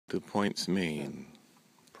do points mean?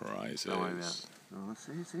 Prizes. Don't worry about it. Oh,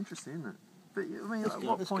 see, it's interesting, isn't it? But I mean, at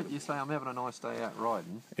what point do you say I'm having a nice day out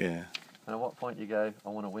riding? Yeah. And at what point you go, I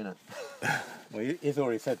want to win it? Well, he's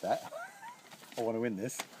already said that. I want to win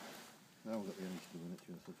this. Now we've got the energy to win it,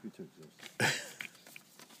 so if we too exhausted.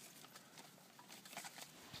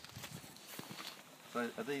 So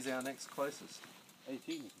are these our next closest?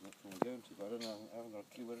 18 is what we're going to, but I don't know, I haven't got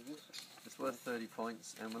a clue what it is. It's worth 30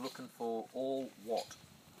 points, and we're looking for all what?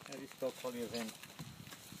 How do you spell Collier's End?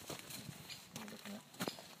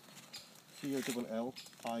 C-O-L-L-I-E-R-S.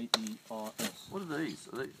 What are these?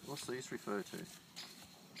 What's these refer to?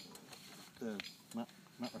 The map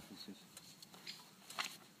references.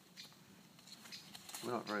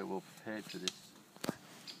 We're not very well prepared for this.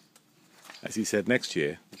 As he said, next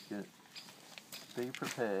year. Okay. Be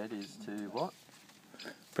prepared is to what?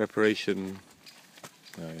 Preparation.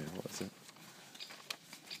 Oh yeah, what is it?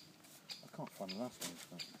 I can't find the last one.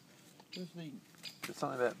 So. Where's the... It's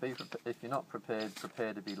something about if you're not prepared,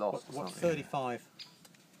 prepare to be lost. What's something. 35?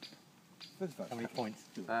 35. How many points?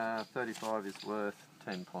 35 is worth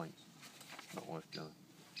 10 points. Not worth doing.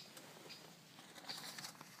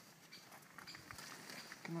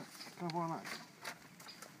 Can I borrow that?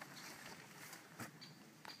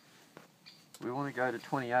 We want to go to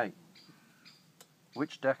 28.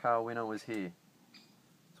 Which Dakar winner was here?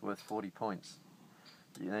 It's worth 40 points.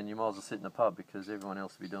 Then you might as well sit in the pub because everyone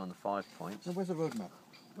else will be doing the 5 points. No, where's the road map?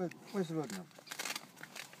 Where's the road map?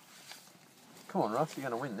 Come on, Russ, you're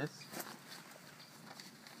going to win this.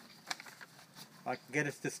 I can get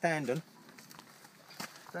us to Standon.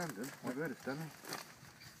 Standard? I've heard of Standard.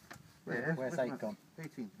 Yeah. Where's 8 gone?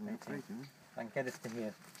 18. 18. I can get us to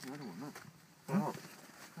here. No, I don't want that. Well,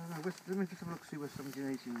 No, let me just have a look, see where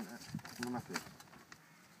 17, 18 on the map is.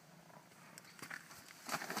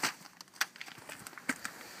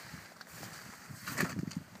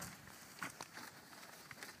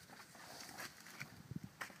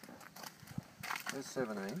 there's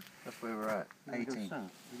 17. That's where we're at. No, we go 18.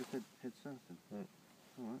 south. We just head south then.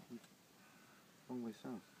 Yeah. Alright. Long way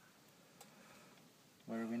south.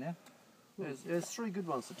 Where are we now? There's 3 good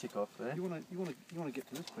ones to tick off there. You wanna get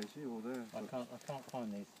to this place here or there? I can't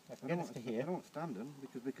find these. I can I get don't us to want, here. I don't want Standon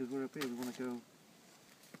because we're up here. We want to go.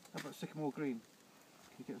 How about Sycamore Green?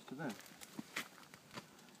 Can you get us to there?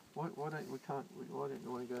 Why don't you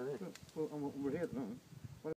want to go there? Well, we're here at the moment.